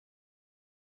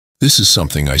This is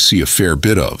something I see a fair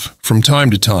bit of, from time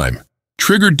to time.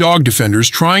 Triggered dog defenders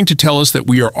trying to tell us that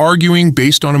we are arguing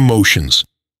based on emotions,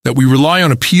 that we rely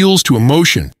on appeals to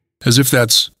emotion, as if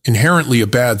that's inherently a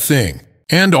bad thing,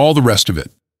 and all the rest of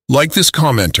it. Like this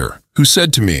commenter, who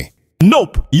said to me,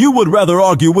 "Nope, you would rather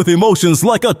argue with emotions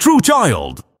like a true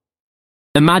child."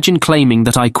 Imagine claiming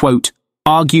that I, quote,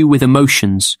 argue with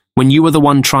emotions when you are the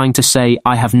one trying to say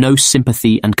I have no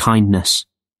sympathy and kindness.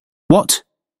 What,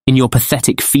 in your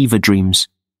pathetic fever dreams,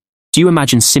 do you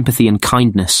imagine sympathy and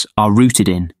kindness are rooted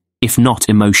in, if not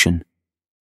emotion?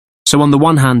 So on the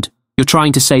one hand, you're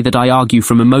trying to say that I argue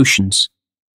from emotions,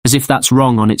 as if that's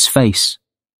wrong on its face.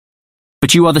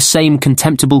 But you are the same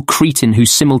contemptible cretin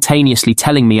who's simultaneously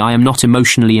telling me I am not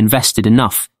emotionally invested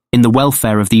enough in the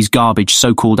welfare of these garbage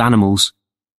so-called animals.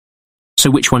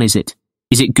 So which one is it?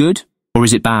 Is it good or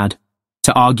is it bad?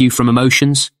 To argue from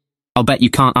emotions? I'll bet you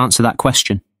can't answer that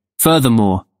question.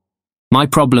 Furthermore, my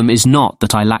problem is not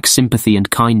that I lack sympathy and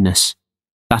kindness.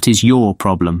 That is your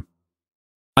problem.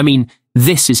 I mean,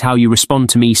 this is how you respond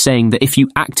to me saying that if you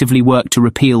actively work to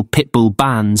repeal pit bull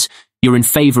bans, you're in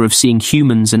favour of seeing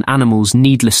humans and animals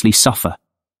needlessly suffer.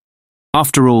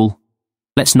 After all,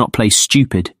 let's not play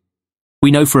stupid.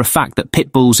 We know for a fact that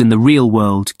pit bulls in the real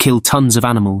world kill tons of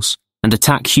animals and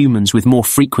attack humans with more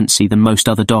frequency than most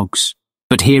other dogs.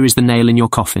 But here is the nail in your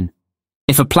coffin.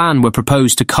 If a plan were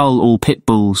proposed to cull all pit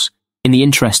bulls in the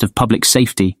interest of public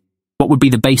safety, what would be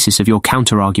the basis of your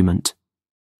counter-argument?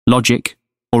 Logic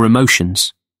or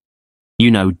emotions? You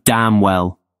know damn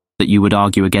well that you would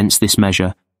argue against this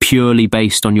measure purely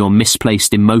based on your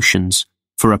misplaced emotions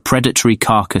for a predatory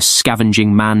carcass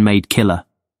scavenging man-made killer.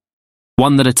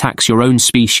 One that attacks your own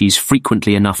species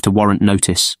frequently enough to warrant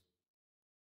notice.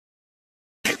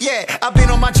 Yeah, I've been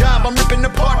on my job, I'm ripping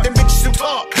apart them bitches who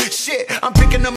talk. Shit, I'm picking them